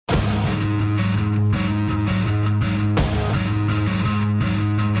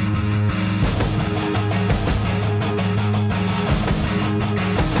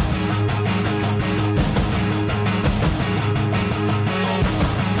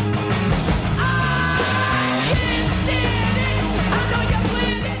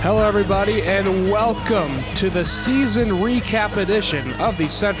Hello, everybody, and welcome to the season recap edition of the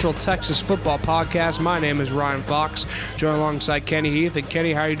Central Texas Football Podcast. My name is Ryan Fox, joined alongside Kenny Heath. And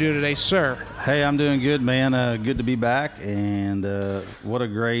Kenny, how are you doing today, sir? Hey, I'm doing good, man. Good to be back, and what a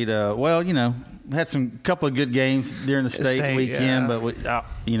great, had some couple of good games during the state weekend, but we,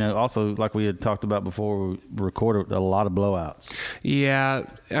 also like we had talked about before, we recorded a lot of blowouts. Yeah,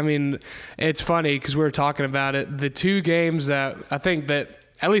 I mean, it's funny because we were talking about it. The two games that I think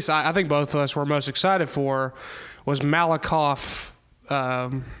both of us were most excited for was Malakoff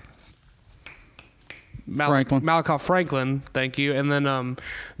Franklin, thank you, and then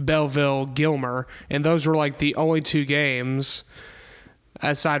Belleville Gilmer, and those were like the only two games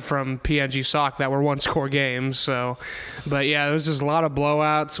aside from PNG Sock that were one-score games. So, but yeah, it was just a lot of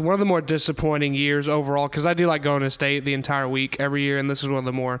blowouts. One of the more disappointing years overall, because I do like going to state the entire week every year, and this is one of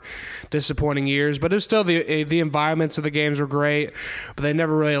the more disappointing years. But it was still the environments of the games were great, but they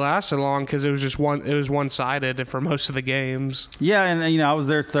never really lasted long because it was just one-sided for most of the games. Yeah, and I was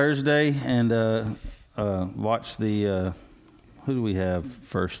there Thursday and watched the. Who do we have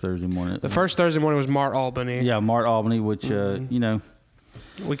first Thursday morning? The first Thursday morning was Mart Albany. Yeah, Mart Albany, which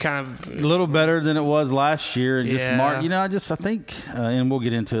we kind of a little better than it was last year, and just yeah. Mart. I think, and we'll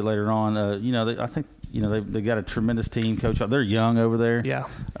get into it later on. I think they got a tremendous team coach. They're young over there. Yeah,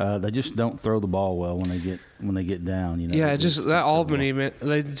 they just don't throw the ball well when they get down. Yeah, just that Albany, man,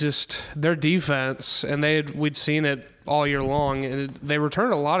 their defense, and we'd seen it all year long. And they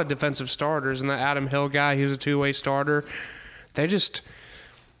returned a lot of defensive starters, and that Adam Hill guy, he was a two-way starter. They just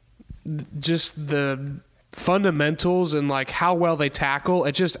the fundamentals and like how well they tackle,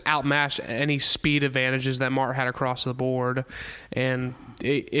 it just outmatched any speed advantages that Mart had across the board, and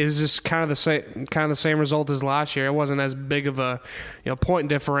it is just kind of the same result as last year. It wasn't as big of a point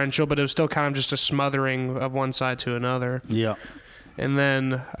differential, but it was still kind of just a smothering of one side to another. Yeah, and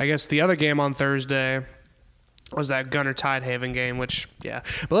then I guess the other game on Thursday was that Gunner Tidehaven game, which, yeah.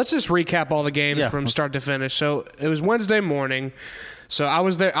 But let's just recap all the games from start to finish. So it was Wednesday morning. So I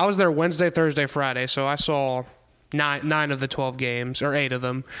was there Wednesday, Thursday, Friday. So I saw nine of the 12 games, or 8 of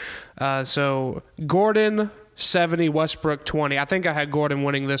them. So Gordon, 70, Westbrook, 20. I think I had Gordon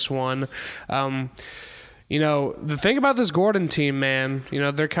winning this one. The thing about this Gordon team, man,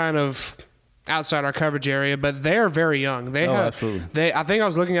 they're kind of outside our coverage area, but they are very young. Absolutely. I think I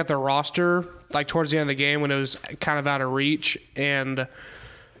was looking at their roster like towards the end of the game when it was kind of out of reach, and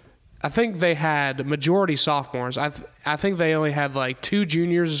I think they had majority sophomores. I think they only had like 2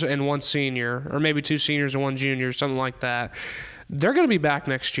 juniors and 1 senior, or maybe 2 seniors and 1 junior, something like that. They're going to be back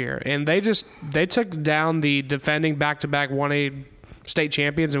next year, and they took down the defending back-to-back 1A state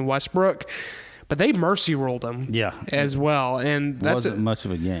champions in Westbrook. But they mercy ruled them as well. And that's wasn't much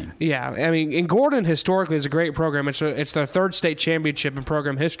of a game. Yeah. I mean, and Gordon historically is a great program. It's their 3rd state championship in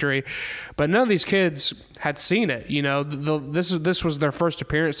program history. But none of these kids had seen it. This was their first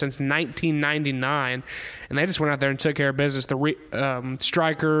appearance since 1999. And they just went out there and took care of business. The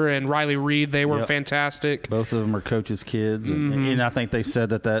Stryker and Riley Reed, they were fantastic. Both of them are coaches' kids. And I think they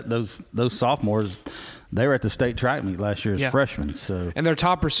said that those sophomores – they were at the state track meet last year as freshmen. So, and their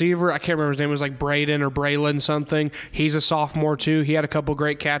top receiver, I can't remember his name, was like Braden or Braylon something. He's a sophomore too. He had a couple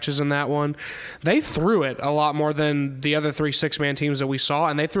great catches in that one. They threw it a lot more than the other 3 6-man teams that we saw,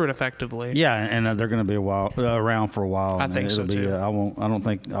 and they threw it effectively. Yeah, and they're going to be around for a while. I think so too. I don't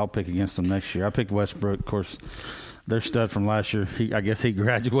think I'll pick against them next year. I picked Westbrook, of course. Their stud from last year, I guess he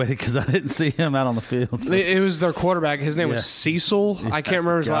graduated because I didn't see him out on the field. So. It was their quarterback. His name was Cecil. I can't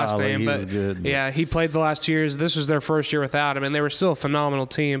remember his last name, but he played the last 2 years. This was their first year without him, and they were still a phenomenal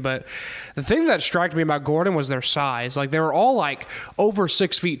team. But the thing that struck me about Gordon was their size. Like, they were all like over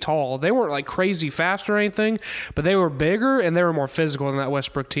 6 feet tall. They weren't like crazy fast or anything, but they were bigger and they were more physical than that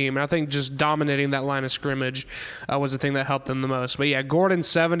Westbrook team. And I think just dominating that line of scrimmage was the thing that helped them the most. But yeah, Gordon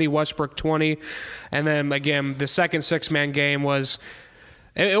 70, Westbrook 20, and then again the second 6-man game was.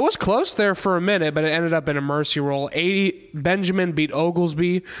 It was close there for a minute, but it ended up in a mercy roll. Benjamin beat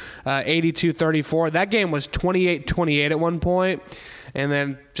Oglesby 82-34. That game was 28-28 at one point. And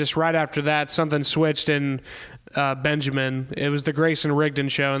then just right after that, something switched in Benjamin. It was the Grayson Rigdon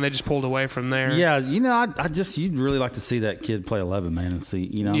show, and they just pulled away from there. Yeah, you'd really like to see that kid play 11, man, and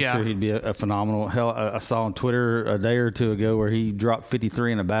see. I'm sure he'd be a phenomenal. Hell, I saw on Twitter a day or two ago where he dropped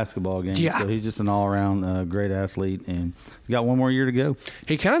 53 in a basketball game. Yeah. So he's just an all-around great athlete, and he's got one more year to go.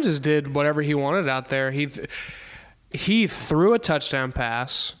 He kind of just did whatever he wanted out there. He threw a touchdown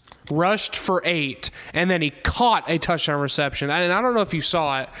pass, rushed for 8, and then he caught a touchdown reception. And I don't know if you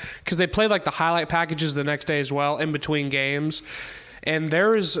saw it because they played like the highlight packages the next day as well in between games. And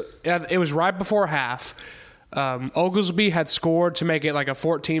it was right before half. Oglesby had scored to make it like a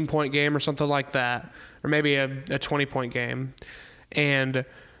 14-point game or something like that, or maybe a 20-point game. And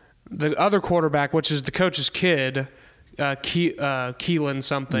the other quarterback, which is the coach's kid, Keelan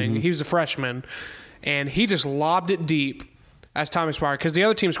something, he was a freshman, and he just lobbed it deep as time expired because the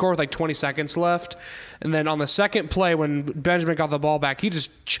other team scored with like 20 seconds left. And then on the second play when Benjamin got the ball back, he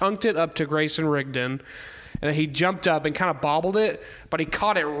just chunked it up to Grayson Rigdon. And then he jumped up and kind of bobbled it, but he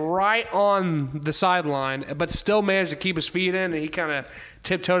caught it right on the sideline, but still managed to keep his feet in, and he kind of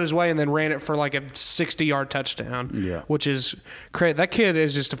tiptoed his way and then ran it for like a 60-yard touchdown, which is crazy. That kid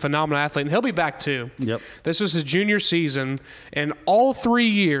is just a phenomenal athlete, and he'll be back too. Yep. This was his junior season, and all 3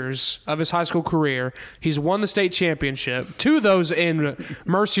 years of his high school career, he's won the state championship, 2 of those in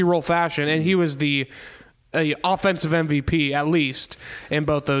mercy rule fashion, and he was the offensive MVP at least in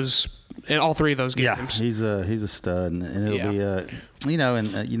both those. In all 3 of those games. Yeah, he's a stud, and it'll be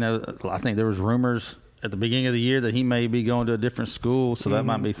I think there was rumors at the beginning of the year that he may be going to a different school, so that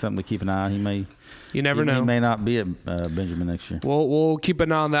might be something to keep an eye on. You never know. He may not be at Benjamin next year. We'll keep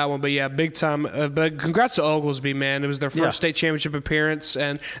an eye on that one. But, yeah, big time. But congrats to Oglesby, man. It was their first state championship appearance.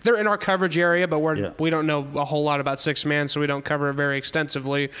 And they're in our coverage area, but we don't know a whole lot about six-man, so we don't cover it very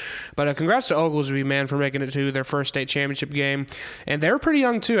extensively. But congrats to Oglesby, man, for making it to their first state championship game. And they're pretty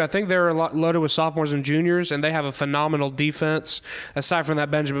young, too. I think they're loaded with sophomores and juniors, and they have a phenomenal defense, aside from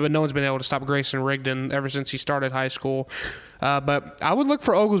that Benjamin. But no one's been able to stop Grayson Rigdon ever since he started high school. But I would look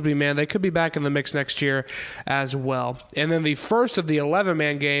for Oglesby, man. They could be back in the mix next year as well. And then the first of the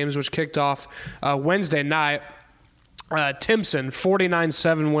 11-man games, which kicked off Wednesday night, Timpson,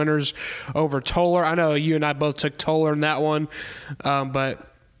 49-7 winners over Tolar. I know you and I both took Tolar in that one,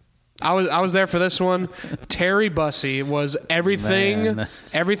 but I was there for this one. Terry Bussey was everything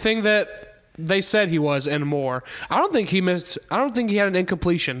that they said he was and more. I don't think he had an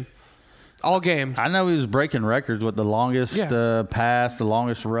incompletion all game. I know he was breaking records with the longest pass, the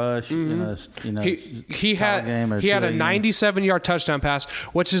longest rush. He had a 97-yard touchdown pass,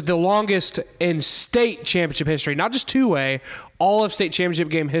 which is the longest in state championship history, not just two-way, all of state championship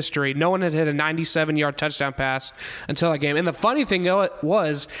game history. No one had hit a 97-yard touchdown pass until that game. And the funny thing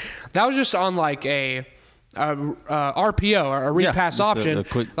was that was just on like a RPO or a read pass option, a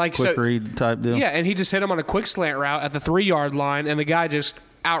quick read type deal. Yeah, and he just hit him on a quick slant route at the 3-yard line, and the guy just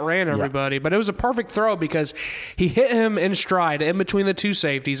outran everybody. But it was a perfect throw because he hit him in stride in between the two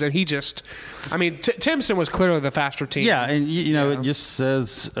safeties, and he just Timpson was clearly the faster team. Yeah, and it just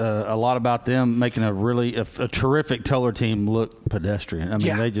says a lot about them making a terrific Tolar team look pedestrian.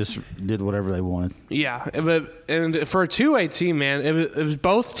 They just did whatever they wanted. Yeah, and for a 2A team, man, it was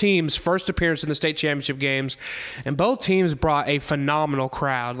both teams' first appearance in the state championship games, and both teams brought a phenomenal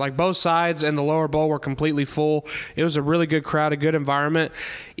crowd. Like, both sides and the lower bowl were completely full. It was a really good crowd, a good environment.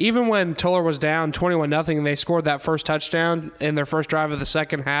 Even when Tolar was down 21-0 and they scored that first touchdown in their first drive of the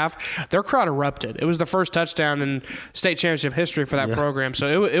second half, their crowd erupted. It was the first touchdown in state championship history for that program.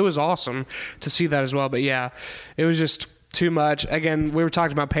 So it was awesome to see that as well. But, yeah, it was just too much. Again, we were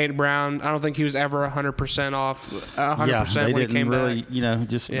talking about Peyton Brown. I don't think he was ever 100% off, 100% when he came back.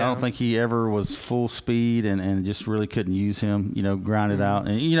 I don't think he ever was full speed and just really couldn't use him, grind it out.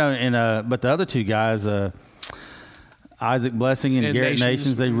 And, but the other two guys, Isaac Blessing and Garrett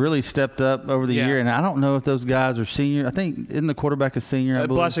Nations, they really stepped up over the year. And I don't know if those guys are senior. I think, isn't the quarterback a senior? I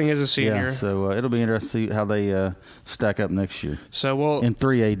believe? Blessing is a senior. Yeah, so it'll be interesting to see how they stack up next year. So in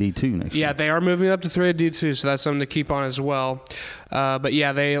 3AD2 next year. Yeah, they are moving up to 3AD2, so that's something to keep on as well. But,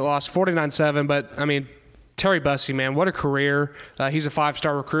 yeah, they lost 49-7. But, Terry Bussey, man, what a career. He's a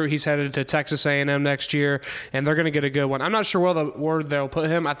 5-star recruit. He's headed to Texas A&M next year, and they're going to get a good one. I'm not sure where they'll put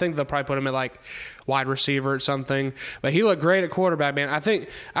him. I think they'll probably put him at, like, wide receiver or something. But he looked great at quarterback, man. I think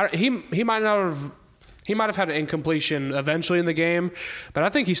he might have had an incompletion eventually in the game, but I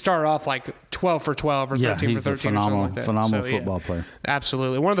think he started off like 12 for 12 or 13 for 13 or something like that. Phenomenal football player.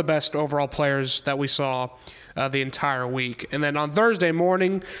 Absolutely. One of the best overall players that we saw the entire week. And then on Thursday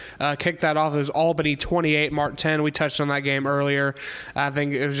morning, kicked that off. It was Albany 28, Mart 10. We touched on that game earlier. I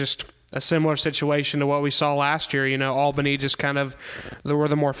think it was just a similar situation to what we saw last year. Albany just they were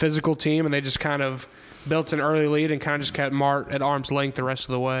the more physical team, and they just kind of built an early lead and kind of just kept Mart at arm's length the rest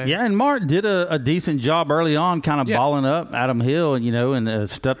of the way. Yeah, and Mart did a decent job early on, kind of balling up Adam Hill, and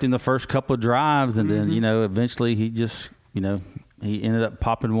stuffed in the first couple of drives, and then, eventually he just, he ended up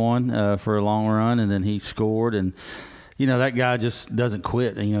popping one for a long run, and then he scored, and that guy just doesn't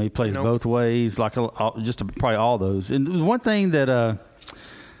quit. And, he plays both ways, like probably all those. And one thing that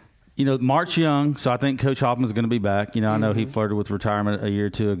Mart's young, so I think Coach Hoffman's going to be back. I know he flirted with retirement a year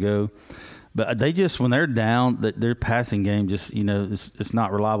or two ago. But they just, when they're down, their passing game just, it's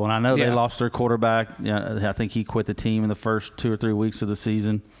not reliable. And I know they lost their quarterback. I think he quit the team in the first 2 or 3 weeks of the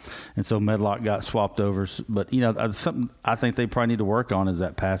season. And so Medlock got swapped over. But, something I think they probably need to work on is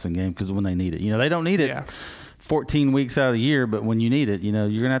that passing game, because when they need it. They don't need it 14 weeks out of the year, but when you need it, you're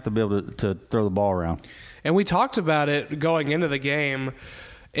going to have to be able to throw the ball around. And we talked about it going into the game.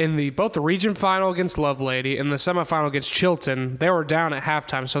 In both the region final against Lovelady and the semifinal against Chilton, they were down at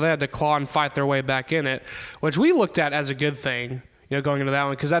halftime, so they had to claw and fight their way back in it, which we looked at as a good thing, going into that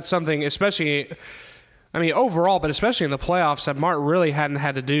one, because that's something, especially, overall, but especially in the playoffs, that Mart really hadn't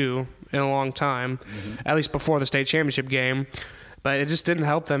had to do in a long time, at least before the state championship game. But it just didn't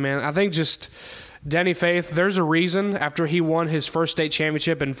help them, man. I think just Denny Faith, there's a reason after he won his first state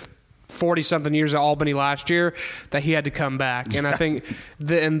championship in 40-something years at Albany last year that he had to come back. And I think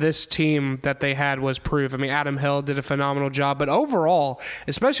in this team that they had was proof. Adam Hill did a phenomenal job. But overall,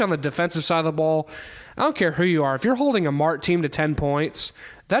 especially on the defensive side of the ball, I don't care who you are. If you're holding a Mart team to 10 points,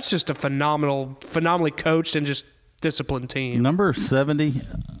 that's just a phenomenally coached and just disciplined team. Number 70,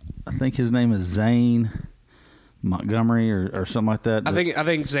 I think his name is Zane Montgomery or something like that. I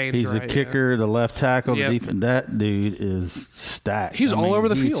think Zane's he's right. He's the kicker, the left tackle, the defense. That dude is stacked. He's all over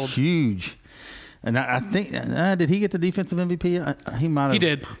the field. Huge. And I think did he get the defensive MVP? He might have.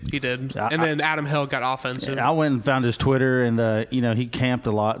 He did. And then Adam Hill got offensive. I went and found his Twitter, and he camped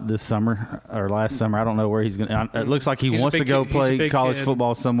a lot this summer or last summer. I don't know where he's going to. It looks like he wants to go play college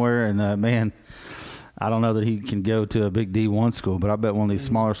football somewhere. And man, I don't know that he can go to a big D1 school, but I bet one of these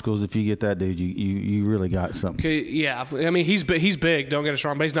smaller schools, if you get that dude, you really got something. Yeah, he's big. Don't get us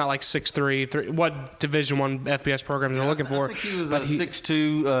wrong, but he's not like 6'3". What Division I FBS programs are looking for? I think he was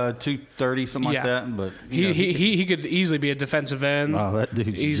 6'2", 230, something like that. But he could easily be a defensive end. Oh, that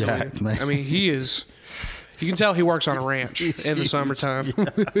dude's jacked, man. He is. You can tell he works on a ranch in the summertime.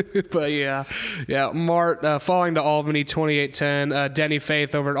 But Mart falling to Albany 28-10. Denny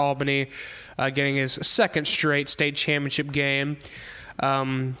Faith over at Albany. Getting his second straight state championship game.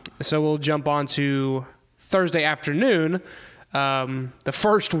 So we'll jump on to Thursday afternoon. The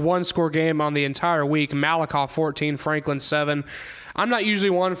first one-score game on the entire week. Malakoff 14, Franklin 7. I'm not usually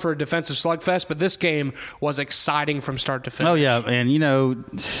one for a defensive slugfest, but this game was exciting from start to finish. Oh, yeah, and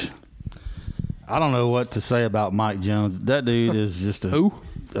I don't know what to say about Mike Jones. That dude is just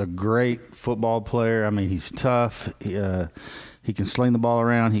a great football player. He's tough. He can sling the ball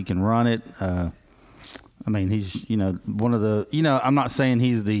around. He can run it. He's, one of the, I'm not saying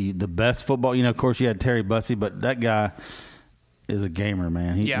he's the best football. Of course, you had Terry Bussey, but that guy is a gamer,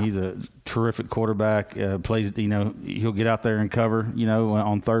 man. He's a terrific quarterback. Plays, he'll get out there and cover,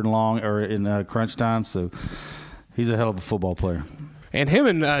 on third and long or in crunch time. So he's a hell of a football player. And him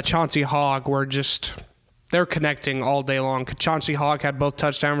and Chauncey Hogg were just... They're connecting all day long. Chauncey Hogg had both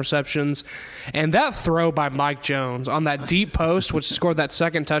touchdown receptions. And that throw by Mike Jones on that deep post, which scored that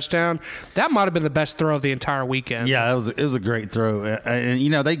second touchdown, that might have been the best throw of the entire weekend. Yeah, it was a great throw.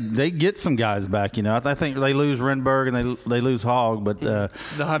 And, they get some guys back. I think they lose Renberg and they lose Hogg. But they'll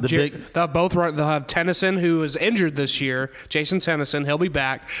have Tennyson, who is injured this year, Jason Tennyson. He'll be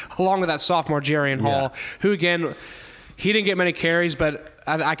back, along with that sophomore Jarian Hall, who, again, he didn't get many carries, but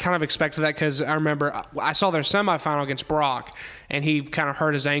I kind of expected that because I remember I saw their semifinal against Brock, and he kind of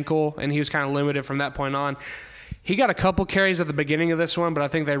hurt his ankle, and he was kind of limited from that point on. He got a couple carries at the beginning of this one, but I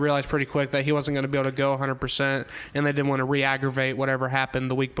think they realized pretty quick that he wasn't going to be able to go 100%, and they didn't want to re-aggravate whatever happened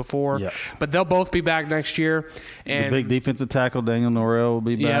the week before. Yep. But they'll both be back next year. And the big defensive tackle, Daniel Norrell, will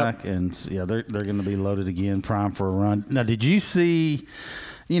be back, and they're going to be loaded again, prime for a run. Now, did you see,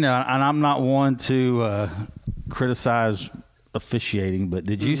 and I'm not one to criticize officiating, but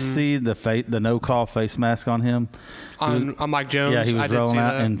did you see the no-call face mask on him? On Mike Jones? Yeah, he was rolling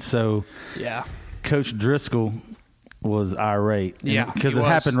out. And so Coach Driscoll was irate. Because it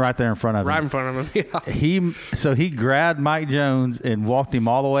happened right there in front of him. Right in front of him, He grabbed Mike Jones and walked him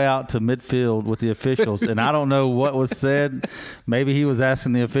all the way out to midfield with the officials. And I don't know what was said. Maybe he was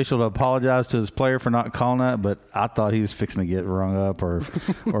asking the official to apologize to his player for not calling that, but I thought he was fixing to get rung up or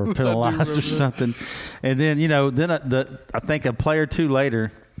penalized or something. And then, I think a play or two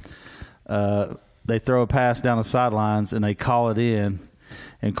later, they throw a pass down the sidelines and they call it in.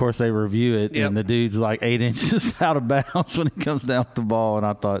 And, of course, they review it, and the dude's like 8 inches out of bounds when he comes down with the ball. And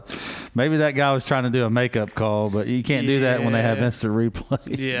I thought maybe that guy was trying to do a makeup call, but you can't do that when they have instant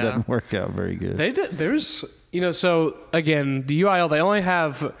replay. It doesn't work out very good. There's, so, again, the UIL, they only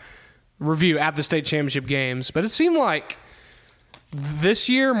have review at the state championship games, but it seemed like this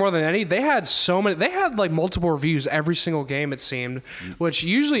year, more than any, they had like multiple reviews every single game, it seemed, which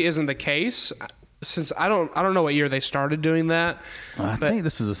usually isn't the case. since I don't know what year they started doing that. I think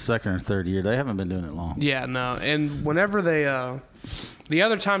this is the second or third year. They haven't been doing it long. Yeah, no. And whenever they the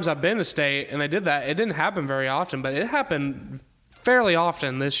other times I've been to state and they did that, it didn't happen very often, but it happened fairly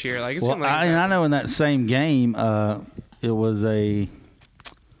often this year. Like, it seemed like I know in that same game, it was a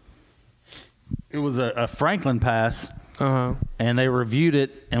Franklin pass. And they reviewed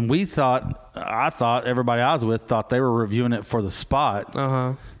it, and I thought everybody I was with thought they were reviewing it for the spot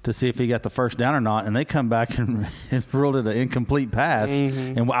to see if he got the first down or not. And they come back and ruled it an incomplete pass.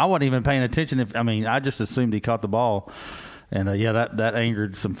 And I wasn't even paying attention. I just assumed he caught the ball. And that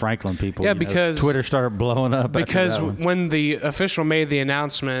angered some Franklin people. Yeah, because Twitter started blowing up. Because when the official made the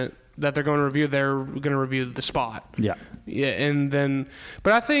announcement that they're going to review, they're going to review the spot. Yeah, and then,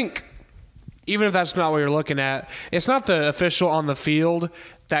 but I think, even if that's not what you're looking at, it's not the official on the field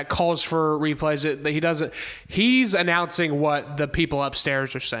that calls for replays. He's announcing what the people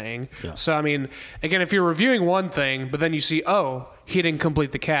upstairs are saying. Yeah. So, I mean, again, if you're reviewing one thing, but then you see, he didn't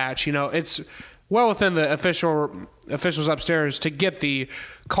complete the catch, it's well within the officials upstairs to get the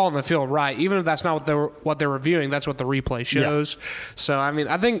call on the field right. Even if that's not what they're reviewing, that's what the replay shows. Yeah. So, I mean,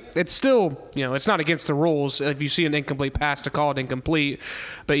 I think it's still, it's not against the rules if you see an incomplete pass to call it incomplete.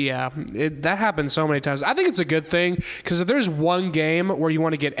 But, yeah, that happens so many times. I think it's a good thing because if there's one game where you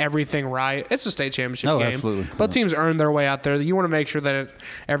want to get everything right, it's a state championship game. Absolutely. Both teams earn their way out there. You want to make sure that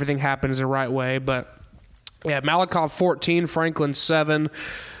everything happens the right way. But, yeah, Malakoff 14, Franklin 7.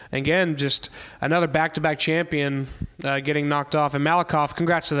 Again, just another back-to-back champion getting knocked off. And Malakoff,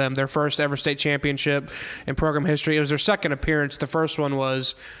 congrats to them, their first ever state championship in program history. It was their second appearance. The first one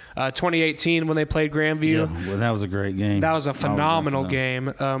was 2018 when they played Grandview. Yeah, well, that was a great game. That was a phenomenal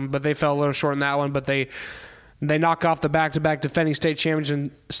game. But they fell a little short in that one. But they knock off the back-to-back defending state champions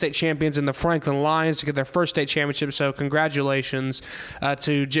in the Franklin Lions to get their first state championship. So congratulations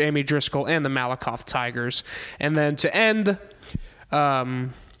to Jamie Driscoll and the Malakoff Tigers. And then to end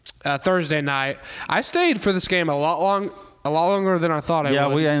Thursday night, I stayed for this game a lot longer than I thought I would. Yeah,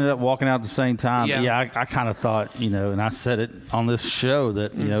 we ended up walking out at the same time. Yeah, I kind of thought, and I said it on this show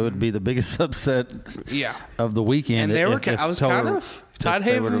that, it would be the biggest upset of the weekend. And I was kind of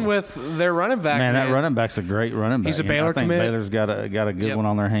Tidehaven with their running back. Man, that running back's a great running back. He's a Baylor commit. I think Baylor's got a good one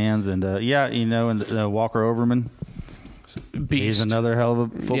on their hands. And, and Walker Overman. Beast. He's another hell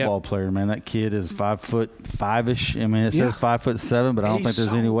of a football player, man. That kid is 5'5"-ish. I mean, it says 5'7", but I don't think there's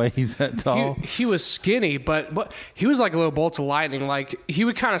any way he's that tall. He was skinny, but he was like a little bolt of lightning. Like, he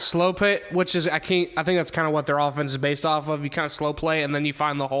would kind of slow play, which is I think that's kind of what their offense is based off of. You kind of slow play and then you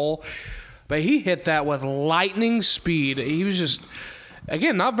find the hole. But he hit that with lightning speed. He was just,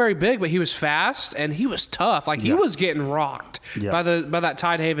 again, not very big, but he was fast and he was tough. Like, he was getting rocked by that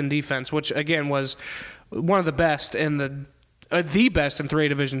Tidehaven defense, which again was one of the best in the best in 3A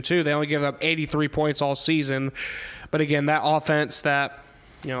Division II. They only gave up 83 points all season. But again, that offense, that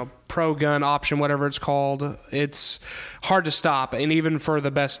pro gun option, whatever it's called, it's hard to stop. And even for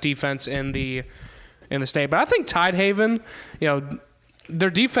the best defense in the state. But I think Tidehaven, their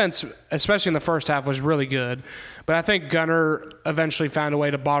defense, especially in the first half, was really good. But I think Gunner eventually found a way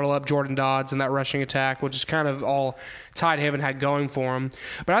to bottle up Jordan Dodds in that rushing attack, which is kind of all Tidehaven had going for him.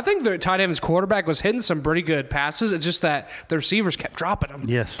 But I think Tidehaven's quarterback was hitting some pretty good passes. It's just that the receivers kept dropping them.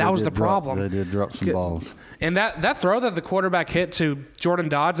 Yes, that was the problem. They did drop some balls. And that throw that the quarterback hit to Jordan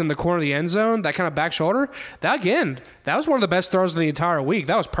Dodds in the corner of the end zone, that kind of back shoulder, that was one of the best throws of the entire week.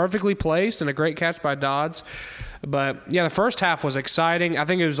 That was perfectly placed and a great catch by Dodds. But, yeah, the first half was exciting. I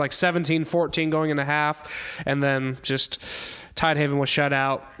think it was like 17-14 going into half. And then just Tidehaven was shut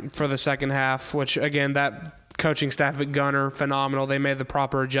out for the second half, which, again, that coaching staff at Gunner, phenomenal. They made the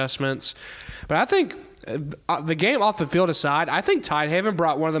proper adjustments. But I think the game off the field aside, I think Tidehaven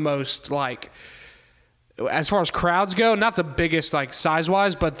brought one of the most, as far as crowds go, not the biggest,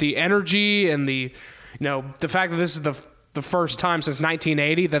 size-wise, but the energy and the fact that this is the first time since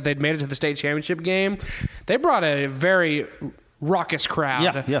 1980 that they'd made it to the state championship game. They brought a very raucous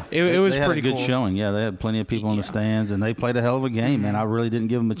crowd. Yeah. It was they pretty had a good cool. showing. Yeah, they had plenty of people in the stands, and they played a hell of a game, man. I really didn't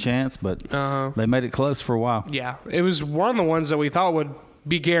give them a chance, but they made it close for a while. Yeah, it was one of the ones that we thought would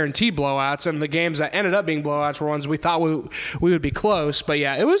be guaranteed blowouts, and the games that ended up being blowouts were ones we thought we would be close. But,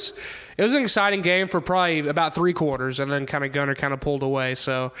 yeah, it was an exciting game for probably about 3 quarters, and then Gunner pulled away.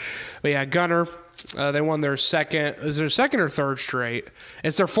 So, but, yeah, Gunner – they won their second or third straight?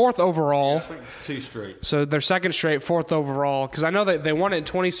 It's their 4th overall. Yeah, I think it's 2 straight. So their second straight, 4th overall. Because I know that they won it in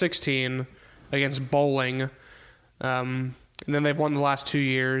 2016 against Bowling. And then they've won the last 2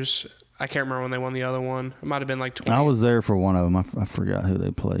 years. I can't remember when they won the other one. It might have been 20. I was there for one of them. I forgot who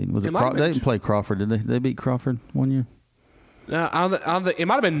they played. Was it they didn't play Crawford, did they? They beat Crawford one year? It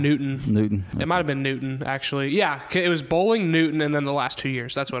might have been Newton. Newton. It might have been Newton, actually. Yeah, it was Bowling, Newton, and then the last 2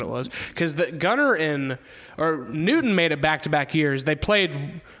 years. That's what it was. Because Newton made it back-to-back years. They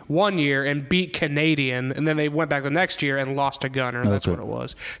played 1 year and beat Canadian, and then they went back the next year and lost to Gunner. That's what it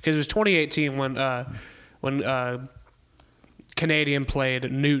was. Because it was 2018 when Canadian played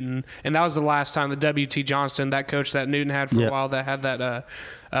Newton, and that was the last time the W.T. Johnston, that coach that Newton had for a while, that had that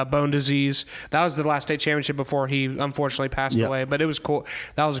bone disease. That was the last state championship before he unfortunately passed away. But it was cool.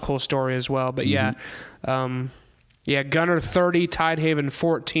 That was a cool story as well. But Gunner 30, Tidehaven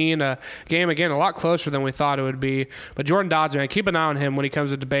 14. Game again a lot closer than we thought it would be. But Jordan Dodds, man, keep an eye on him when he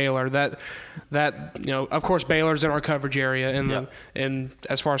comes into Baylor. That of course Baylor's in our coverage area and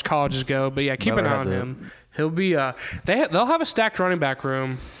as far as colleges go. But keep an eye on him. He'll be. They'll have a stacked running back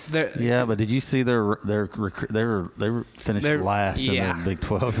room. But did you see they were finished last in the Big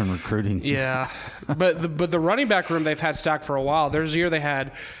 12 in recruiting? Yeah, but the running back room they've had stacked for a while. There's a year they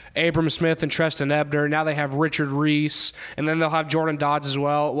had Abram Smith and Treston Ebner. Now they have Richard Reese, and then they'll have Jordan Dodds as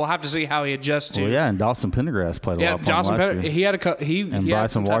well. We'll have to see how he adjusts to. Well, and Dawson Pendergrass played a lot for him last year. He had and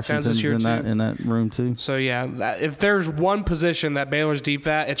Bryson Washington's in that room too. So if there's one position that Baylor's deep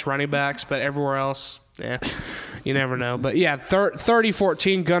at, it's running backs, but everywhere else. Yeah, you never know. But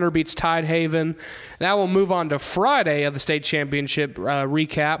 30-14, Gunner beats Tidehaven. Now we'll move on to Friday of the state championship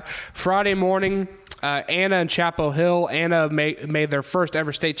recap. Friday morning, Anna and Chapel Hill. Anna made their first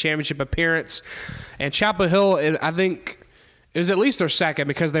ever state championship appearance. And Chapel Hill, I think it was at least their second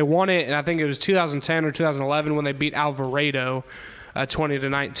because they won it, and I think it was 2010 or 2011 when they beat Alvarado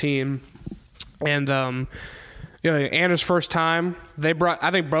 20-19. And Anna's first time. I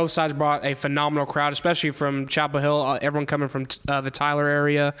think both sides brought a phenomenal crowd, especially from Chapel Hill. Everyone coming from the Tyler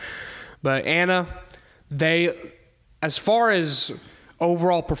area, but Anna, as far as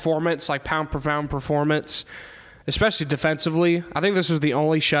overall performance, like pound per pound performance, especially defensively, I think this was the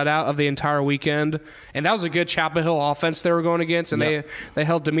only shutout of the entire weekend, and that was a good Chapel Hill offense they were going against, and they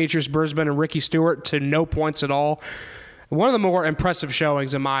held Demetrius Bursman and Ricky Stewart to no points at all. One of the more impressive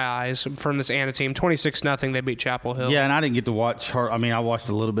showings in my eyes from this Anna team, 26-0, they beat Chapel Hill. Yeah, and I didn't get to watch her. I mean, I watched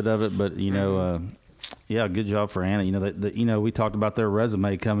a little bit of it, but good job for Anna. We talked about their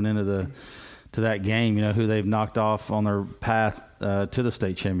resume coming into that game. Who they've knocked off on their path to the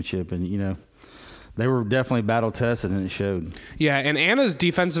state championship, and they were definitely battle tested, and it showed. Yeah, and Anna's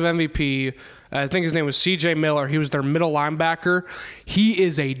defensive MVP, I think his name was C.J. Miller. He was their middle linebacker. He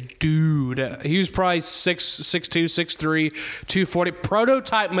is a dude. He was probably 6'2", 6'3", 240.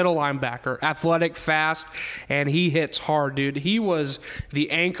 Prototype middle linebacker. Athletic, fast, and he hits hard, dude. He was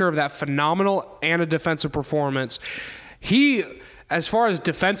the anchor of that phenomenal Anna defensive performance. As far as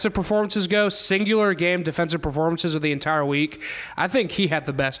defensive performances go, singular game defensive performances of the entire week, I think he had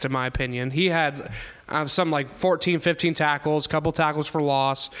the best in my opinion. He had something like 14, 15 tackles, couple tackles for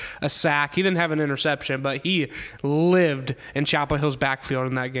loss, a sack. He didn't have an interception, but he lived in Chapel Hill's backfield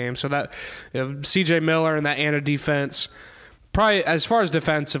in that game. So that C.J. Miller and that Anna defense, probably as far as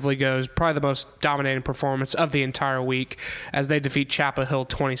defensively goes, probably the most dominating performance of the entire week as they defeat Chapel Hill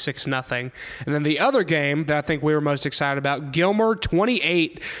 26-0. And then the other game that I think we were most excited about, Gilmer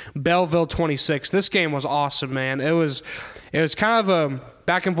 28, Belleville 26. This game was awesome, man. It was kind of a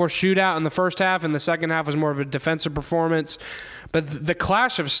back and forth shootout in the first half, and the second half was more of a defensive performance. But the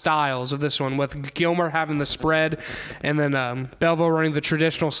clash of styles of this one, with Gilmer having the spread and then Belleville running the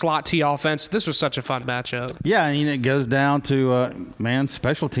traditional slot T offense, this was such a fun matchup. Yeah, and it goes down to,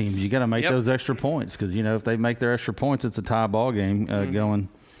 special teams. You got to make those extra points because, if they make their extra points, it's a tie ball game going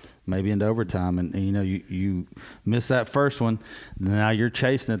maybe into overtime. And you miss that first one, now you're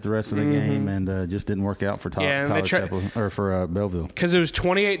chasing it the rest of the game, and just didn't work out for for Belleville. Because it was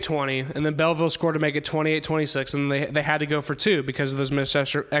 28-20, and then Belleville scored to make it 28-26, and they had to go for two because of those missed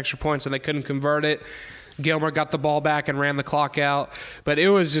extra points, and they couldn't convert it. Gilmer got the ball back and ran the clock out. But it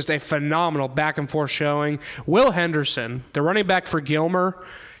was just a phenomenal back-and-forth showing. Will Henderson, the running back for Gilmer,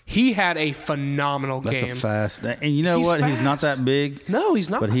 he had a phenomenal game. That's a fast. And you know what? Fast. He's not that big. No, he's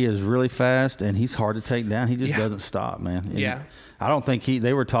not. But he is really fast, and he's hard to take down. He just doesn't stop, man. And I don't think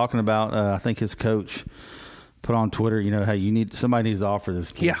they were talking about, I think his coach put on Twitter, hey, somebody needs to offer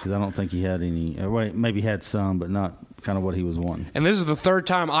this kid. Because I don't think he had any, maybe he had some, but not kind of what he was wanting. And this is the third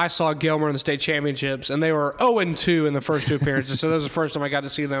time I saw Gilmer in the state championships, and they were 0-2 in the first two appearances. So that was the first time I got to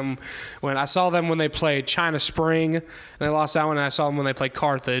see them. When I saw them when they played China Spring, and they lost that one, and I saw them when they played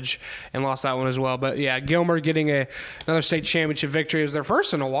Carthage and lost that one as well. But Gilmer getting another state championship victory. It was their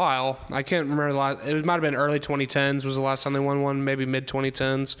first in a while. I can't remember the last. It might have been early 2010s was the last time they won one, maybe mid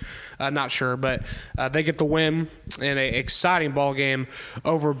 2010s. Not sure, but they get the win in an exciting ball game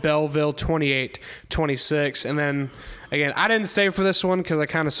over Belleville, 28-26, and then again, I didn't stay for this one because I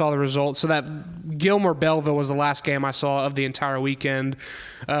kind of saw the results. So that Gilmer-Belleville was the last game I saw of the entire weekend.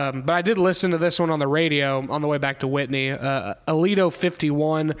 But I did listen to this one on the radio on the way back to Whitney. Aledo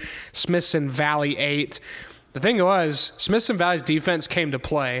 51, Smithson Valley 8. The thing was, Smithson Valley's defense came to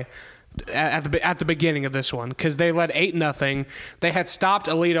play at the beginning of this one because they led 8-0. They had stopped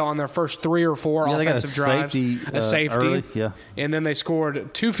Aledo on their first 3 or 4 offensive drives, a safety, early, and then they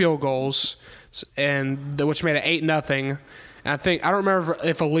scored 2 field goals, which made it 8-0. And I don't remember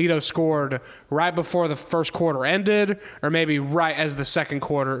if Aledo scored right before the first quarter ended or maybe right as the second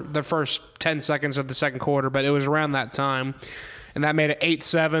quarter, the first 10 seconds of the second quarter, but it was around that time, and that made it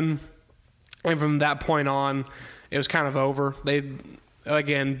 8-7. And from that point on, it was kind of over.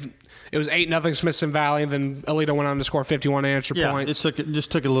 It was 8-0 Smithson Valley, and then Aledo went on to score 51 extra points. It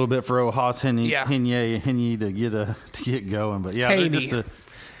just took a little bit for Haas Henye to get going, but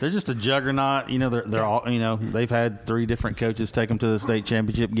they're just a juggernaut. They're all they've had 3 different coaches take them to the state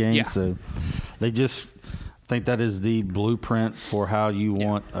championship game, so they just think that is the blueprint for how you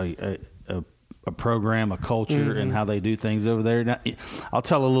want a program, a culture, and how they do things over there. Now, I'll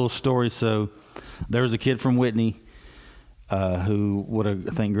tell a little story. So there was a kid from Whitney who would have,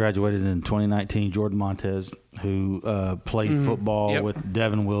 I think, graduated in 2019, Jordan Montez, who played football with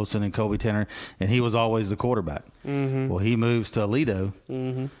Devin Wilson and Colby Tanner, and he was always the quarterback. Well, he moves to Aledo,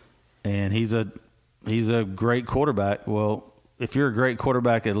 and he's a great quarterback. Well, if you're a great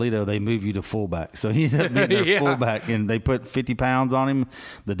quarterback at Aledo, they move you to fullback. So he ended up being their fullback, and they put 50 pounds on him.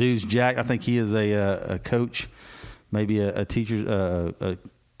 The dude's jacked. I think he is a coach, maybe a teacher,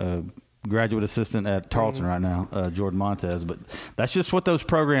 a graduate assistant at Tarleton right now, Jordan Montez. But that's just what those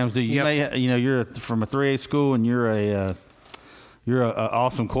programs do. You're from a 3A school, and you're a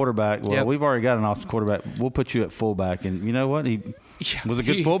awesome quarterback. Well, we've already got an awesome quarterback. We'll put you at fullback, and you know what? He was a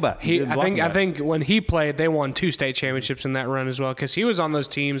good fullback. I think when he played, they won 2 state championships in that run as well because he was on those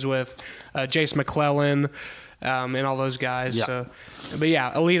teams with Jace McClellan and all those guys. Yeah. So, but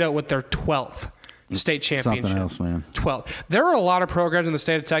Aledo with their 12th state championship. Something else, man. 12. There are a lot of programs in the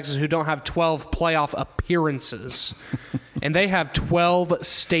state of Texas who don't have 12 playoff appearances, and they have 12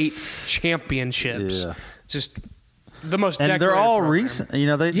 state championships. Yeah. Just the most decorated and they're all program. recent.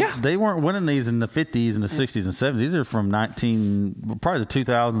 They weren't winning these in the 50s and the 60s and 70s. These are from probably the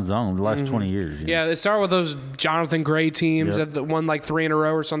 2000s on, the last 20 years. Yeah, it started with those Jonathan Gray teams that won like 3 in a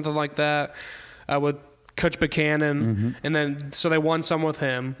row or something like that with Coach Buchanan. And then so they won some with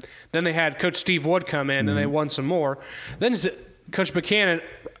him. Then they had Coach Steve Wood come in and they won some more. Then Coach Buchanan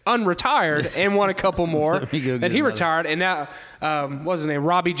unretired and won a couple more. Then he retired, and now what was his name?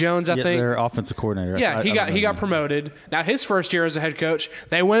 Robbie Jones, I think. Their offensive coordinator. Yeah, he got promoted. Now his first year as a head coach,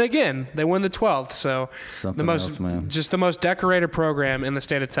 they win again. They win the 12th. So just the most decorated program in the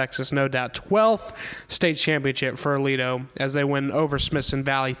state of Texas, no doubt. 12th state championship for Aledo as they win over Smithson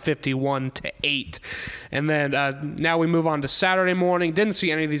Valley 51-8. And then now we move on to Saturday morning. Didn't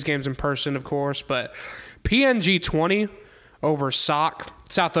see any of these games in person, of course, but PNG 20 over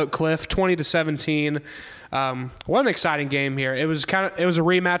South Oak Cliff 20-17. What an exciting game here. It was a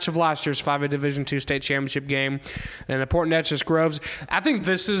rematch of last year's 5A Division II state championship game, and Port Neches Groves. I think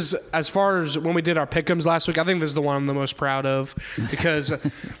this is, as far as when we did our pick'ems last week, I think this is the one I'm the most proud of because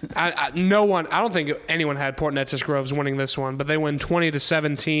I don't think anyone had Port Neches Groves winning this one, but they win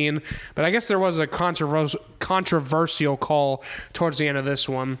 20-17. But I guess there was a controversial call towards the end of this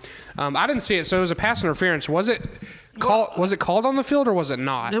one. I didn't see it, so it was a pass interference. Was it called on the field or was it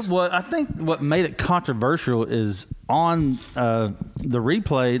not? I think what made it controversial is on the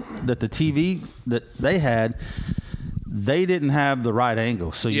replay that the TV that they had, they didn't have the right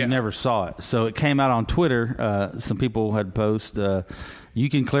angle, so you never saw it. So it came out on Twitter. Some people had posted. You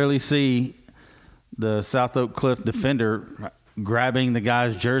can clearly see the South Oak Cliff defender grabbing the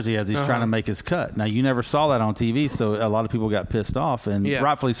guy's jersey as he's trying to make his cut. Now, you never saw that on TV, so a lot of people got pissed off, and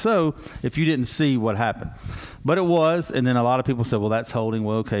rightfully so if you didn't see what happened. But it was, and then a lot of people said, well, that's holding.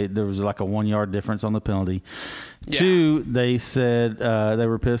 Well, okay, there was like a 1-yard difference on the penalty. Yeah. 2, they said they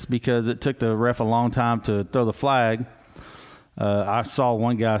were pissed because it took the ref a long time to throw the flag. I saw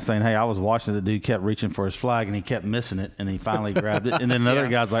one guy saying, hey, I was watching the dude kept reaching for his flag, and he kept missing it, and he finally grabbed it. And then another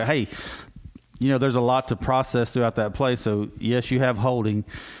guy's like, hey, there's a lot to process throughout that play. So, yes, you have holding,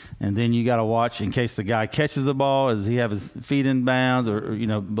 and then you got to watch in case the guy catches the ball. Does he have his feet in bounds or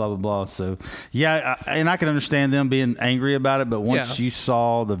blah, blah, blah. So, and I can understand them being angry about it, but once you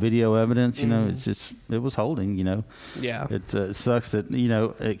saw the video evidence, it was holding, Yeah. It sucks that,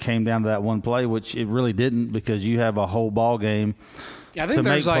 it came down to that one play, which it really didn't because you have a whole ball game I think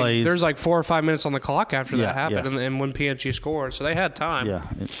there's like 4 or 5 minutes on the clock after that happened, and when PNG scored, so they had time. Yeah,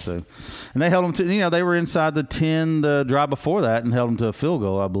 and they held them to, they were inside the 10 the drive before that and held them to a field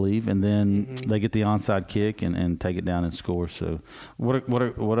goal, I believe, and then they get the onside kick and take it down and score. So what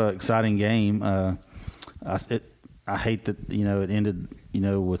a exciting game. I hate that it ended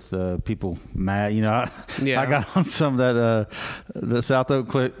with people mad. I got on some of that the South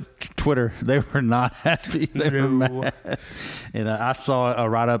Oak Twitter. They were not happy. They were mad. And I saw a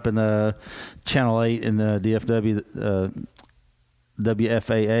write up in the Channel 8 in the DFW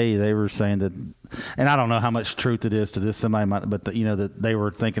WFAA. They were saying that, and I don't know how much truth it is to this. Somebody might, but that they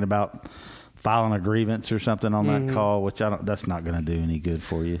were thinking about filing a grievance or something on that call, which that's not going to do any good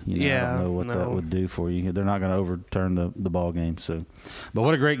for you. I don't know what that would do for you. They're not going to overturn the ball game. So, but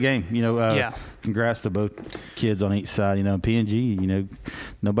what a great game. Congrats to both kids on each side. PNG,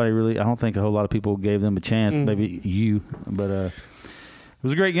 nobody really, I don't think a whole lot of people gave them a chance. Maybe you, but it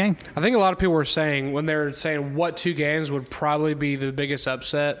was a great game. I think a lot of people were saying, when they were saying what 2 games would probably be the biggest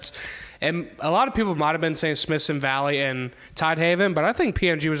upsets, and a lot of people might have been saying Smithson Valley and Tidehaven, but I think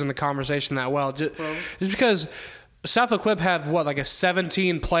PNG was in the conversation that well. Just because South Oak Clip had, like a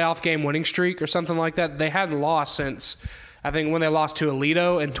 17 playoff game winning streak or something like that. They hadn't lost since, I think, when they lost to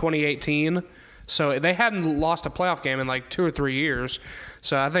Aledo in 2018. So they hadn't lost a playoff game in like 2 or 3 years.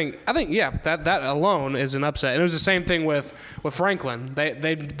 So I think that alone is an upset. And it was the same thing with Franklin.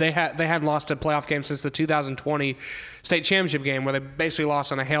 They hadn't lost a playoff game since the 2020 state championship game, where they basically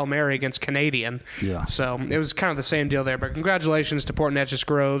lost on a Hail Mary against Canadian. Yeah. So it was kind of the same deal there. But congratulations to Port Neches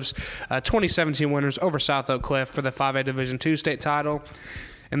Groves, 2017 winners over South Oak Cliff for the 5A Division II state title.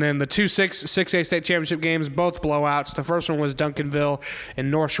 And then the 6A state championship games, both blowouts. The first one was Duncanville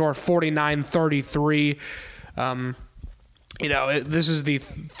and North Shore, 49-33. This is the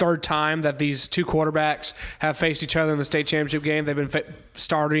third time that these 2 quarterbacks have faced each other in the state championship game. They've been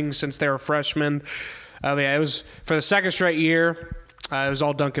starting since they were freshmen. It was for the second straight year. It was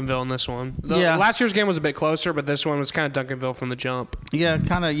all Duncanville in this one. Last year's game was a bit closer, but this one was kind of Duncanville from the jump. Yeah,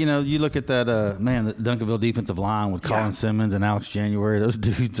 kind of, you look at that, the Duncanville defensive line with Colin Simmons and Alex January. Those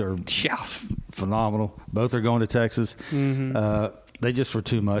dudes are phenomenal. Both are going to Texas. They just were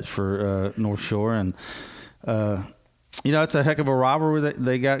too much for North Shore. And, it's a heck of a rivalry that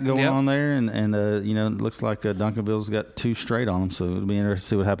they got going on there, and it looks like Duncanville's got 2 straight on them, so it'll be interesting to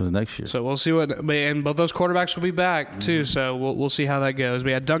see what happens next year. So we'll see and both those quarterbacks will be back too, so we'll see how that goes.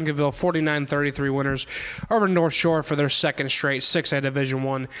 We had Duncanville 49-33 winners over North Shore for their second straight 6A Division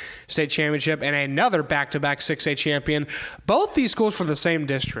I state championship, and another back-to-back 6A champion. Both these schools from the same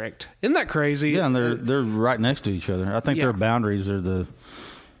district. Isn't that crazy? Yeah, and they're right next to each other. I think their boundaries are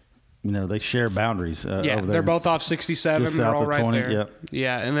they share boundaries. Over there. They're both off 67. They're all right 20, there. Yep.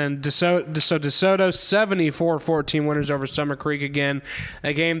 Yeah, and then DeSoto 74-14 winners over Summer Creek again.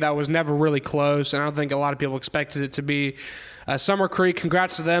 A game that was never really close, and I don't think a lot of people expected it to be. Summer Creek,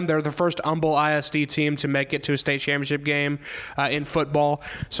 congrats to them. They're the first Humble ISD team to make it to a state championship game in football.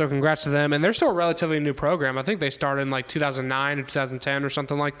 So congrats to them. And they're still a relatively new program. I think they started in like 2009 or 2010 or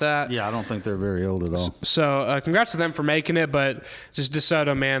something like that. Yeah, I don't think they're very old at all. So congrats to them for making it. But just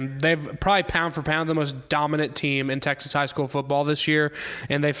DeSoto, man, they've probably pound for pound the most dominant team in Texas high school football this year.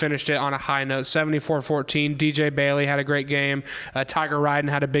 And they finished it on a high note, 74-14. DJ Bailey had a great game. Tiger Ryden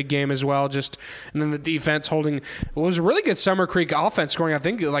had a big game as well. And then the defense holding what was a really good Summer Creek offense, scoring I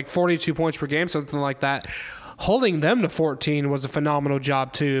think like 42 points per game, something like that. Holding them to 14 was a phenomenal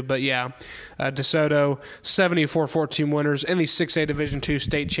job too. But DeSoto 74-14 winners in the 6A Division II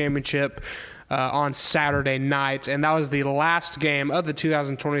state championship on Saturday night, and that was the last game of the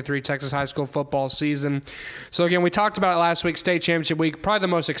 2023 Texas high school football season. So again, we talked about it last week, state championship week, probably the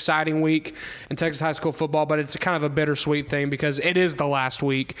most exciting week in Texas high school football, but it's kind of a bittersweet thing because it is the last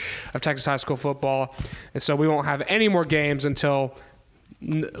week of Texas high school football, and so we won't have any more games until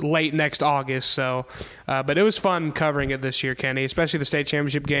late next August. So, but it was fun covering it this year, Kenny, especially the state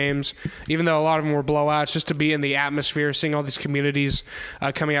championship games, even though a lot of them were blowouts, just to be in the atmosphere, seeing all these communities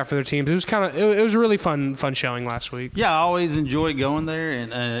coming out for their teams. It was it was a really fun showing last week. Yeah, I always enjoy going there.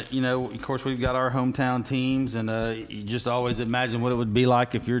 And, of course, we've got our hometown teams, and you just always imagine what it would be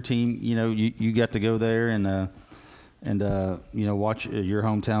like if your team, you got to go there and watch your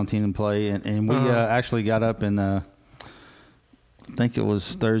hometown team play. And we actually got up and I think it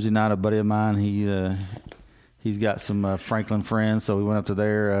was Thursday night. A buddy of mine, He's got some Franklin friends, so we went up to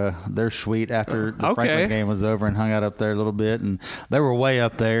their suite after the Franklin game was over and hung out up there a little bit. And they were way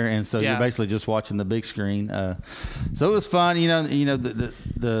up there, and so you're basically just watching the big screen. So it was fun.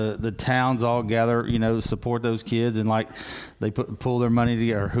 The towns all gather, to support those kids, and like they pull their money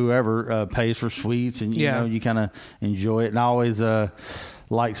together, or whoever pays for suites, and you kind of enjoy it. And I always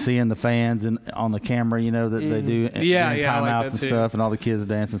like seeing the fans and on the camera, that they do timeouts like and stuff, and all the kids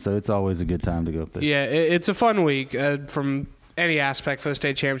dancing. So it's always a good time to go up there. Yeah, it's a fun week from any aspect for the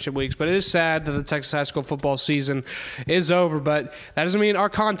state championship weeks, but it is sad that the Texas high school football season is over, but that doesn't mean our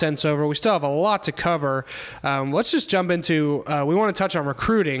content's over. We still have a lot to cover. Let's just jump into we want to touch on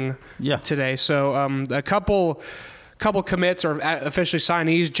recruiting today. So a couple commits are officially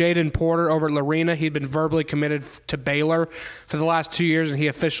signees. Jaden Porter over at Lorena. He'd been verbally committed to Baylor for the last 2 years, and he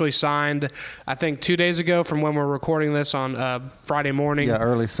officially signed, I think, 2 days ago from when we're recording this on Friday morning. Yeah,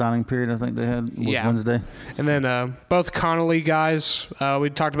 early signing period I think they had was Wednesday. And then both Connolly guys,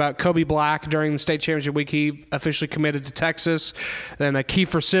 we talked about Kobe Black during the state championship week. He officially committed to Texas. Then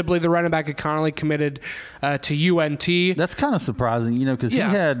Kiefer Sibley, the running back at Connolly, committed to UNT. That's kind of surprising, because he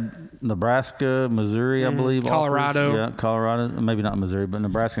had Nebraska, Missouri, I believe. Colorado. Yeah, Colorado. Maybe not Missouri, but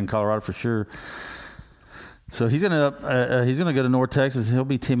Nebraska and Colorado for sure. So he's gonna go to North Texas. He'll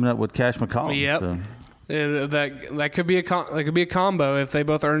be teaming up with Cash McCollum. Yep. So. That could be a combo if they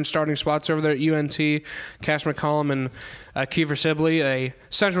both earn starting spots over there at UNT. Cash McCollum and Kiefer Sibley, a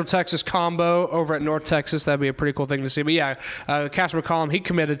Central Texas combo over at North Texas. That'd be a pretty cool thing to see. But Cash McCollum, he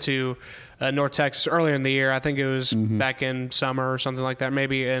committed to North Texas earlier in the year. I think it was back in summer or something like that.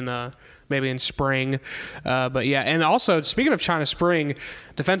 Maybe in spring. But yeah, and also, speaking of China Spring,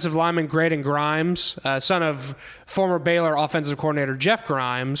 defensive lineman Graydon Grimes, son of former Baylor offensive coordinator Jeff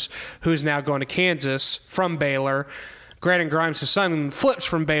Grimes, who's now going to Kansas from Baylor. Graydon Grimes, his son, flips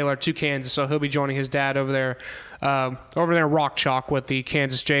from Baylor to Kansas, so he'll be joining his dad over there in Rock Chalk with the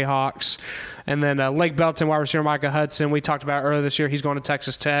Kansas Jayhawks. And then Lake Belton wide receiver Micah Hudson, we talked about earlier this year. He's going to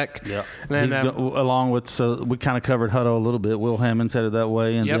Texas Tech. Yeah. And then along with, so we kind of covered Hutto a little bit. Will Hammond's headed that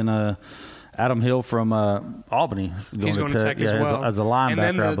way, and then Adam Hill from Albany. He's going to Tech as well. As a linebacker, and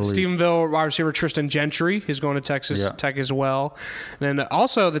then I believe. Stephenville wide receiver Tristan Gentry is going to Texas Tech as well. And then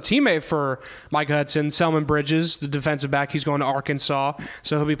also the teammate for Micah Hudson, Selman Bridges, the defensive back, he's going to Arkansas.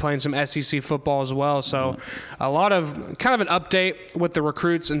 So he'll be playing some SEC football as well. So a lot of kind of an update with the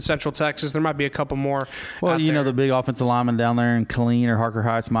recruits in Central Texas. There might be a couple more. Well, the big offensive lineman down there in Killeen or Harker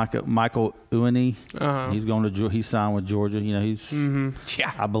Heights, Michael Uini. He's going to he's signed with Georgia. He's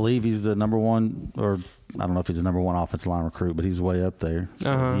I believe he's the number one, or I don't know if he's the number one offensive line recruit, but he's way up there.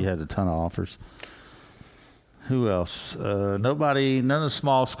 So he had a ton of offers. Who else? None of the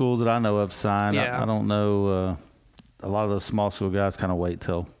small schools that I know of signed. I don't know. A lot of those small school guys kind of wait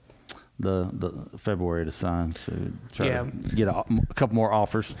till the February to sign, so try to get a couple more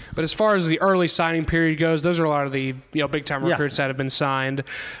offers. But as far as the early signing period goes, those are a lot of the big time recruits that have been signed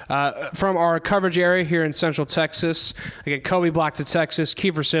from our coverage area here in Central Texas. Again, Kobe Black to Texas,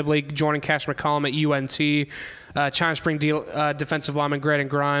 Kiefer Sibley joining Cash McCollum at UNT. China Spring defensive lineman Graydon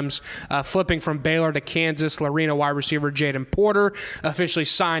Grimes flipping from Baylor to Kansas. Lorena wide receiver Jaden Porter officially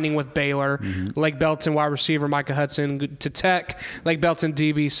signing with Baylor. Lake Belton wide receiver Micah Hudson to Tech. Lake Belton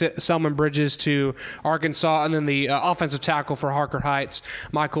DB Selman Bridges to Arkansas. And then the offensive tackle for Harker Heights,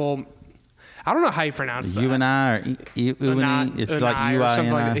 Michael, I don't know how you pronounce that. UNI or UNI? It's like UINI.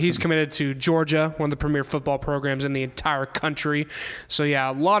 Something like that. He's committed to Georgia, one of the premier football programs in the entire country. So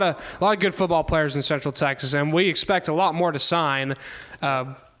yeah, a lot of good football players in Central Texas, and we expect a lot more to sign.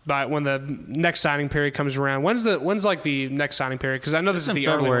 But when the next signing period comes around, when's like the next signing period? Because I know this is the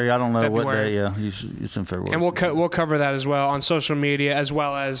February. early I don't know February. what day. Yeah, it's in February. And we'll cover that as well on social media, as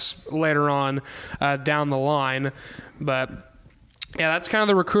well as later on down the line. But yeah, that's kind of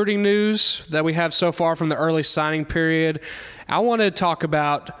the recruiting news that we have so far from the early signing period. I want to talk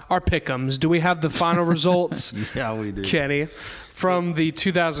about our pick'ems. Do we have the final results? Yeah, we do. Kenny, from the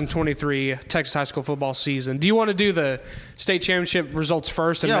 2023 Texas high school football season. Do you want to do the state championship results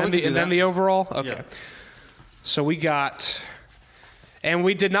first and then the overall? Okay. Yeah. So we got, and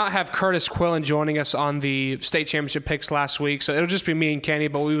we did not have Curtis Quillen joining us on the state championship picks last week, so it'll just be me and Kenny,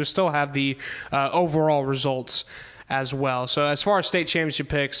 but we will still have the overall results as well. So as far as state championship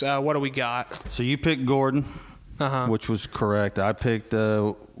picks, what do we got? So you picked Gordon, which was correct. I picked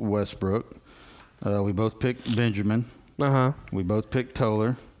Westbrook. We both picked Benjamin. We both picked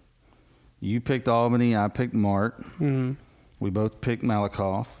Toller. You picked Albany. I picked Mart. We both picked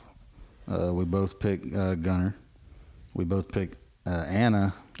Malakoff. We both picked Gunner. We both picked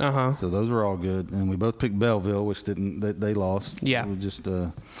Anna. So those were all good. And we both picked Belleville, which they lost. Yeah.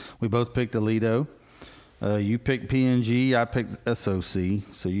 We both picked Aledo. You picked PNG. I picked SOC.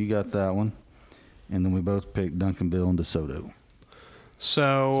 So you got that one. And then we both picked Duncanville and DeSoto.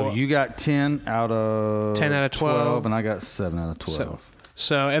 So you got 10 out of 12, and I got 7 out of 12.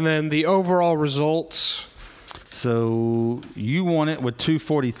 So and then the overall results. So you won it with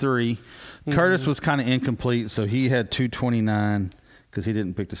 243. Curtis was kind of incomplete, so he had 229 because he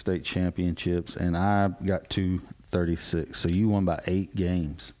didn't pick the state championships, and I got 236. So you won by 8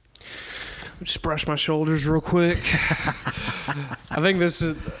 games. Just brush my shoulders real quick. I think this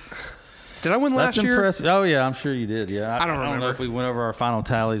is. Did I win last year? Impressive. Oh yeah, I'm sure you did. Yeah, I don't remember. I don't know if we went over our final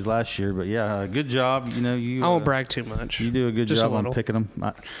tallies last year, but yeah, good job. You. I won't brag too much. You do a good job on picking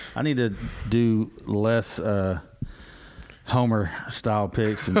them. I need to do less Homer style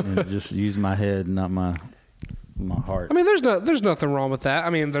picks and just use my head, not my heart. I mean, there's nothing wrong with that. I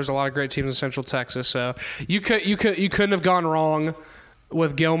mean, there's a lot of great teams in Central Texas, so you couldn't have gone wrong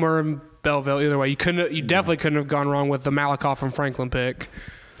with Gilmer and Belleville either way. You definitely couldn't have gone wrong with the Malakoff and Franklin pick.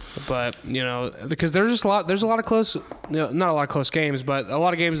 But because there's a lot of close, not a lot of close games, but a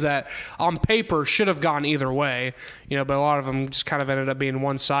lot of games that on paper should have gone either way. But a lot of them just kind of ended up being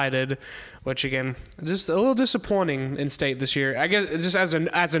one-sided, which again, just a little disappointing in state this year. I guess just as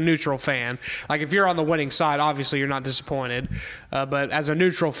a neutral fan, like if you're on the winning side, obviously you're not disappointed. But as a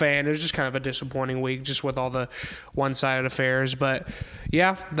neutral fan, it was just kind of a disappointing week, just with all the one-sided affairs. But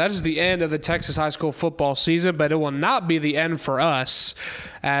yeah, that is the end of the Texas high school football season. But it will not be the end for us,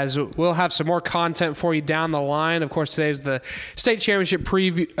 as we'll have some more content for you down the line. Of course, today is the state championship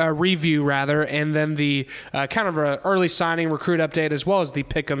review, and then the kind of an early signing recruit update, as well as the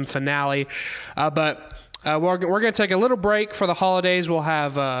pick'em finale. But we're going to take a little break for the holidays. We'll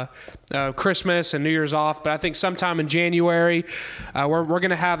have Christmas and New Year's off, but I think sometime in January we're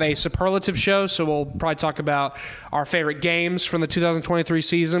going to have a superlative show. So we'll probably talk about our favorite games from the 2023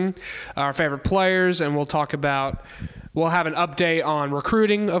 season, our favorite players, and we'll have an update on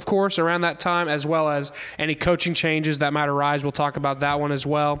recruiting, of course, around that time, as well as any coaching changes that might arise. We'll talk about that one as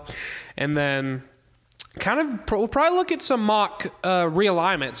well. And then we'll probably look at some mock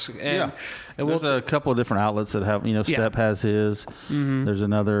realignments. There's a couple of different outlets that have, Step has his. Mm-hmm. There's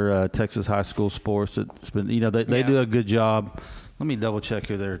another Texas High School Sports that's been, they do a good job. Let me double check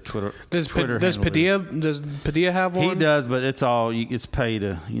who their Twitter. Does Padilla have one? He does, but it's pay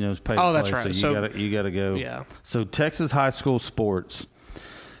to it's pay. Oh, that's right. So you got to go. Yeah. So Texas High School Sports,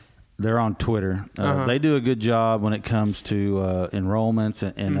 they're on Twitter. They do a good job when it comes to enrollments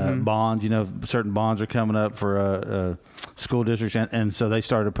and bonds. Certain bonds are coming up for school districts, and so they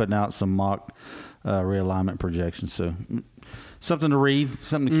started putting out some mock realignment projections. So something to read,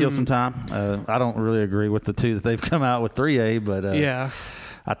 something to kill some time. I don't really agree with the two that they've come out with 3A, but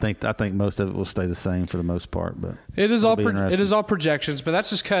I think most of it will stay the same for the most part. But it is all projections, but that's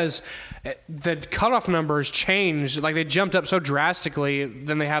just because the cutoff numbers changed. Like they jumped up so drastically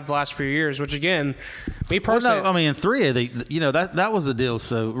than they have the last few years. Which again, me personally, well, no, I mean in 3A, that was the deal.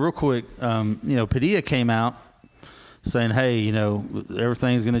 So real quick, Padilla came out saying, hey,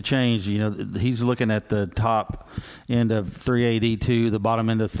 everything's going to change. He's looking at the top end of 3A-D2, the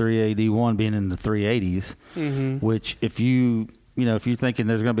bottom end of 3A-D1 being in the 380s, which if you're thinking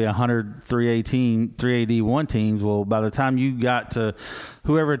there's going to be 100 3A-D1 teams, well, by the time you got to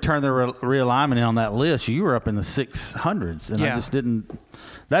whoever turned the realignment on that list, you were up in the 600s. And I just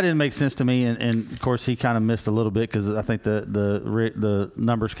that didn't make sense to me. And of course, he kind of missed a little bit because I think the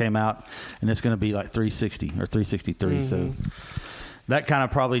numbers came out and it's going to be like 360 or 363. So that kind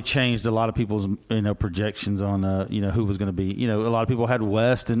of probably changed a lot of people's projections on who was going to be. A lot of people had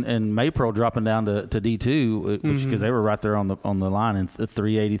West and Maypearl dropping down to D2 because they were right there on the line in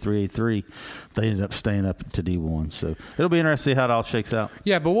 380, 383. They ended up staying up to D1. So it'll be interesting to see how it all shakes out.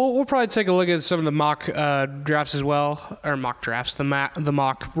 Yeah, but we'll probably take a look at some of the mock drafts as well, or mock drafts, the mock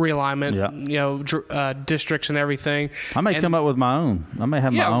realignment, districts and everything. I may come up with my own. I may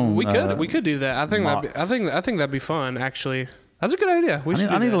have my own. We could do that. I think that'd be fun actually. That's a good idea.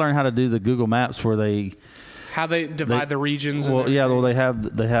 I need to learn how to do the Google Maps where how they divide the regions. Well,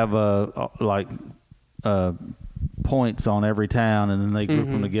 they have points on every town, and then they group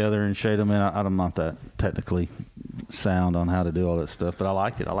them together and shade them in. I'm not that technically sound on how to do all that stuff, but I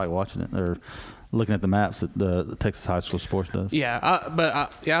like it. I like watching it or looking at the maps that the Texas High School Sports does. Yeah, I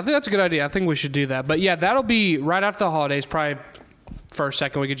think that's a good idea. I think we should do that. But yeah, that'll be right after the holidays, probably first,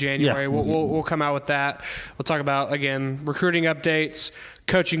 second week of January. Yeah. We'll come out with that. We'll talk about, again, recruiting updates,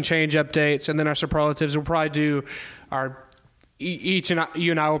 coaching change updates, and then our superlatives. We'll probably do our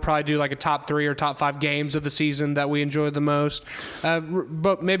you and I will probably do like a top 3 or top 5 games of the season that we enjoyed the most,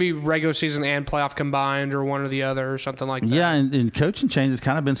 but maybe regular season and playoff combined, or one or the other, or something like that. Yeah, and coaching change has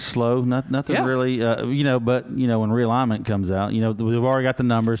kind of been slow. Nothing really, but when realignment comes out, we've already got the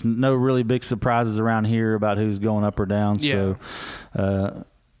numbers. No really big surprises around here about who's going up or down. Yeah. So.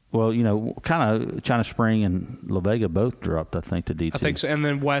 Kind of China Spring and La Vega both dropped, I think, to D2. I think so. And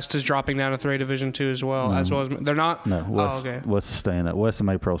then West is dropping down to 3 Division 2 as well. As they're not. No, West is staying up. West and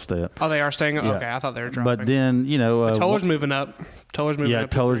Maypro stay up. Oh, they are staying up. Yeah. Okay, I thought they were dropping. But then Tuller's moving up. Tuller's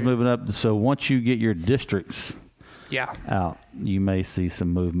moving up. So once you get your districts. Yeah. Out, you may see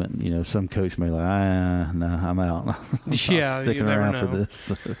some movement. Some coach may no, I'm out. I'm sticking around for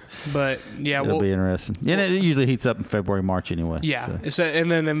this. But it'll be interesting. And it usually heats up in February, March anyway. Yeah. So, and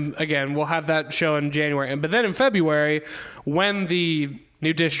then again, we'll have that show in January. But then in February, when the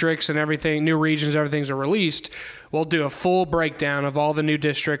new districts and everything, new regions, everything's are released, we'll do a full breakdown of all the new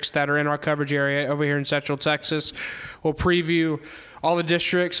districts that are in our coverage area over here in Central Texas. We'll preview all the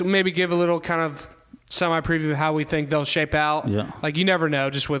districts, maybe give a little kind of semi-preview of how we think they'll shape out. Yeah. Like, you never know,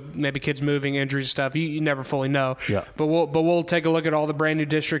 just with maybe kids moving, injuries, stuff. You never fully know. Yeah. But we'll take a look at all the brand new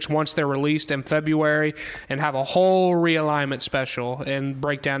districts once they're released in February, and have a whole realignment special and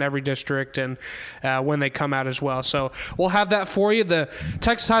break down every district and when they come out as well. So we'll have that for you. The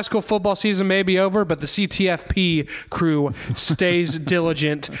Texas high school football season may be over, but the CTFP crew stays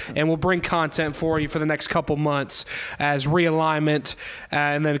diligent, and will bring content for you for the next couple months as realignment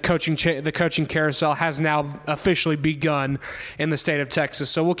and then the coaching carousel has now officially begun in the state of Texas.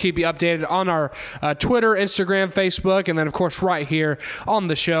 So we'll keep you updated on our Twitter, Instagram, Facebook, and then, of course, right here on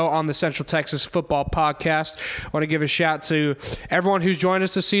the show on the Central Texas Football Podcast. I want to give a shout to everyone who's joined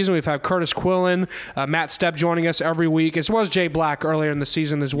us this season. We've had Curtis Quillen, Matt Stepp joining us every week, as well as Jay Black earlier in the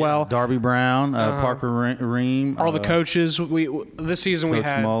season as well. Darby Brown, Parker Ream. All the coaches. This season Coach we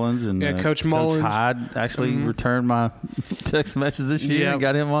had Mullins and Coach Mullins. Coach Hyde actually returned my text message this year and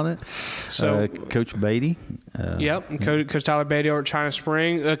got him on it. So Coach Beatty. Coach Tyler Beatty over at China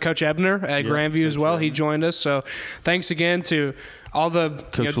Spring. Coach Ebner at Grandview as well. He joined us. So thanks again to all the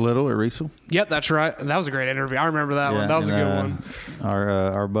Coach Little at Riesel. Yep, that's right. That was a great interview. I remember that one. That was a good one.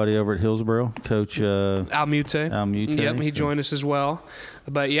 Our buddy over at Hillsboro, Coach Almute. Yep, he joined us as well.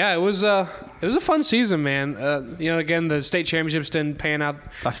 But it was a fun season, man. Again, the state championships didn't pan out.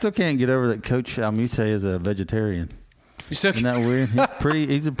 I still can't get over that Coach Almute is a vegetarian. Isn't that weird?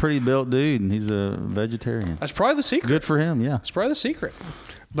 He's a pretty built dude, and he's a vegetarian. That's probably the secret. Good for him, yeah. That's probably the secret.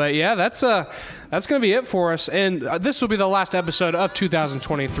 But that's going to be it for us, and this will be the last episode of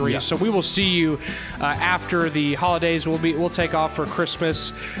 2023. Yeah. So we will see you after the holidays. We'll take off for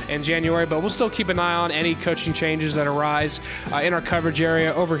Christmas in January, but we'll still keep an eye on any coaching changes that arise in our coverage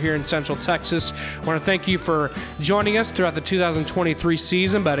area over here in Central Texas. I want to thank you for joining us throughout the 2023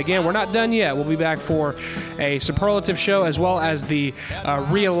 season. But again, we're not done yet. We'll be back for a superlative show as well as the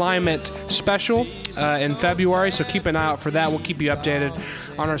realignment special in February. So keep an eye out for that. We'll keep you updated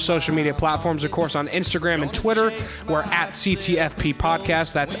on our social media platforms. Of course, on Instagram and Twitter, we're at CTFP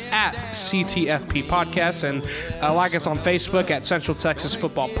Podcast. That's at CTFP Podcast. And like us on Facebook at Central Texas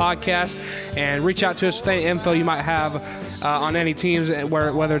Football Podcast. And reach out to us with any info you might have on any teams,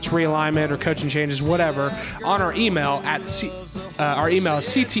 whether it's realignment or coaching changes, whatever, on our email our email is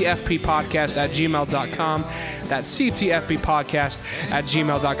ctfppodcast@gmail.com. That's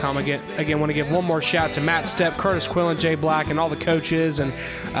ctfppodcast@gmail.com. Again, want to give one more shout to Matt Stepp, Curtis Quillen, Jay Black, and all the coaches and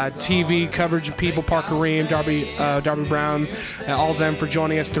TV coverage people, Parker Ream, Darby Brown, all of them for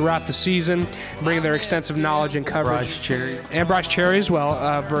joining us throughout the season, bringing their extensive knowledge and coverage. Bryce Cherry as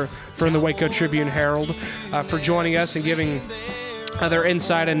well for the Waco Tribune Herald for joining us and giving their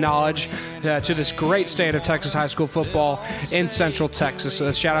insight and knowledge to this great state of Texas high school football in Central Texas.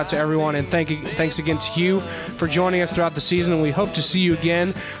 So shout out to everyone, and thanks again to you for joining us throughout the season. And we hope to see you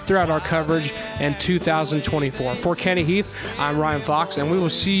again throughout our coverage in 2024. For Kenny Heath, I'm Ryan Fox, and we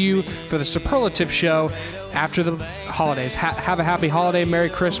will see you for the superlative show after the holidays. Have a happy holiday, Merry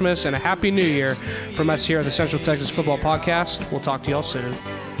Christmas, and a Happy New Year from us here at the Central Texas Football Podcast. We'll talk to y'all soon.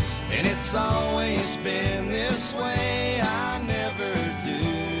 And it's always been this way.